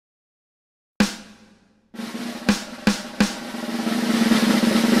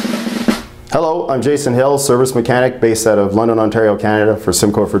Hello, I'm Jason Hill, service mechanic based out of London, Ontario, Canada for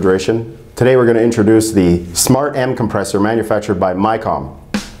CIMCO Refrigeration. Today we're going to introduce the SMART M compressor manufactured by Mycom.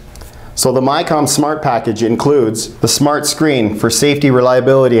 So the Mycom SMART package includes the SMART screen for safety,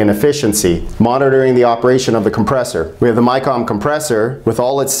 reliability, and efficiency, monitoring the operation of the compressor. We have the Mycom compressor with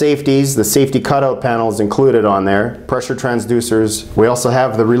all its safeties, the safety cutout panels included on there, pressure transducers. We also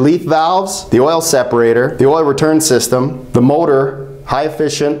have the relief valves, the oil separator, the oil return system, the motor, high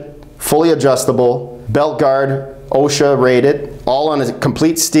efficient, fully adjustable, belt guard, OSHA rated, all on a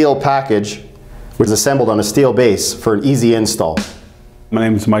complete steel package, which is assembled on a steel base for an easy install. My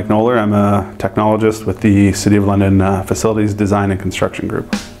name is Mike Knoller. I'm a technologist with the City of London Facilities Design and Construction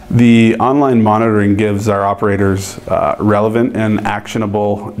Group. The online monitoring gives our operators relevant and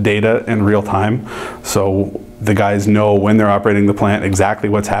actionable data in real time. So the guys know when they're operating the plant exactly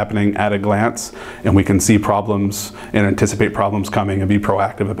what's happening at a glance, and we can see problems and anticipate problems coming and be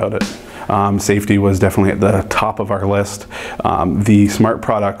proactive about it. Safety was definitely at the top of our list. The SMART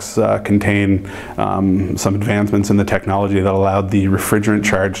products contain some advancements in the technology that allowed the refrigerant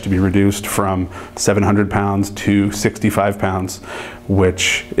charge to be reduced from 700 pounds to 65 pounds,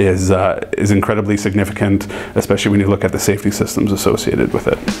 which is incredibly significant, especially when you look at the safety systems associated with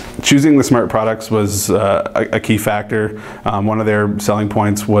it. Choosing the SMART products was a key factor. One of their selling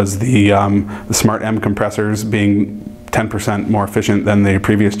points was the SMART M compressors being 10% more efficient than the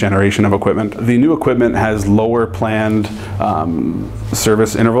previous generation of equipment. The new equipment has lower planned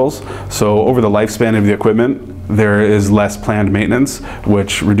service intervals, so over the lifespan of the equipment there is less planned maintenance,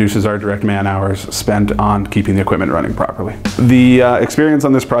 which reduces our direct man hours spent on keeping the equipment running properly. The experience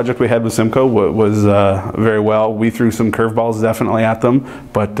on this project we had with CIMCO was very well. We threw some curveballs definitely at them,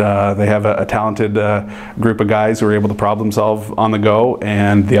 but they have a talented group of guys who were able to problem solve on the go,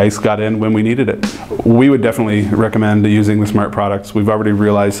 and the ice got in when we needed it. We would definitely recommend using the SMART products. We've already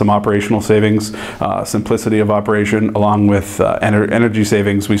realized some operational savings, simplicity of operation, along with energy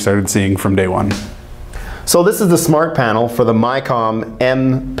savings we started seeing from day one. So this is the SMART panel for the Mycom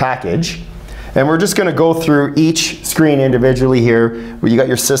M package, and we're just going to go through each screen individually here, where you got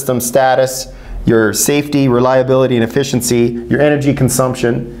your system status, your safety, reliability, and efficiency, your energy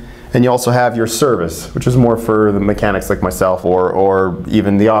consumption, and you also have your service, which is more for the mechanics like myself or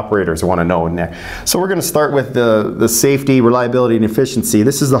even the operators who want to know in there. So we're going to start with the safety, reliability, and efficiency.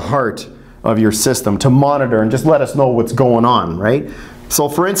 This is the heart of your system to monitor and just let us know what's going on, right? So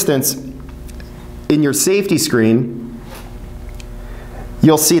for instance, in your safety screen,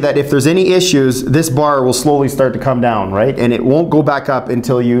 you'll see that if there's any issues, this bar will slowly start to come down, right? And it won't go back up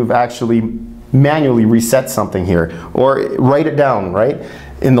until you've actually manually reset something here, or write it down, right?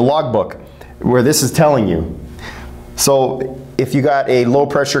 In the logbook, where this is telling you. So if you got a low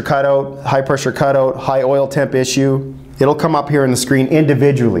pressure cutout, high pressure cutout, high oil temp issue, it'll come up here on the screen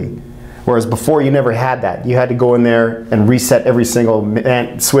individually. Whereas before you never had that. You had to go in there and reset every single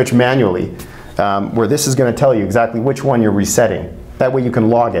switch manually. Where this is going to tell you exactly which one you're resetting. That way you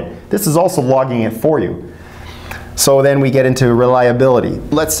can log it. This is also logging it for you. So then we get into reliability.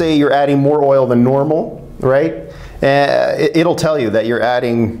 Let's say you're adding more oil than normal, right? It'll tell you that you're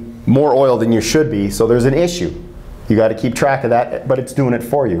adding more oil than you should be, so there's an issue. You got to keep track of that, but it's doing it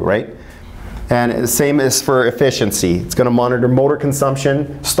for you, right? And the same is for efficiency. It's going to monitor motor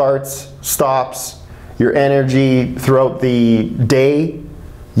consumption, starts, stops, your energy throughout the day,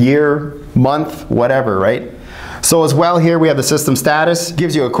 year, month, whatever, right? So as well here we have the system status.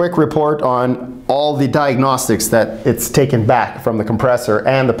 Gives you a quick report on all the diagnostics that it's taken back from the compressor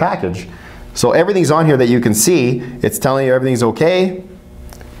and the package. So everything's on here that you can see. It's telling you everything's okay.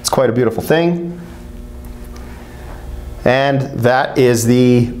 It's quite a beautiful thing. And that is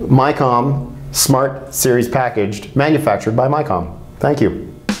the Mycom SMART series packaged, manufactured by Mycom. Thank you.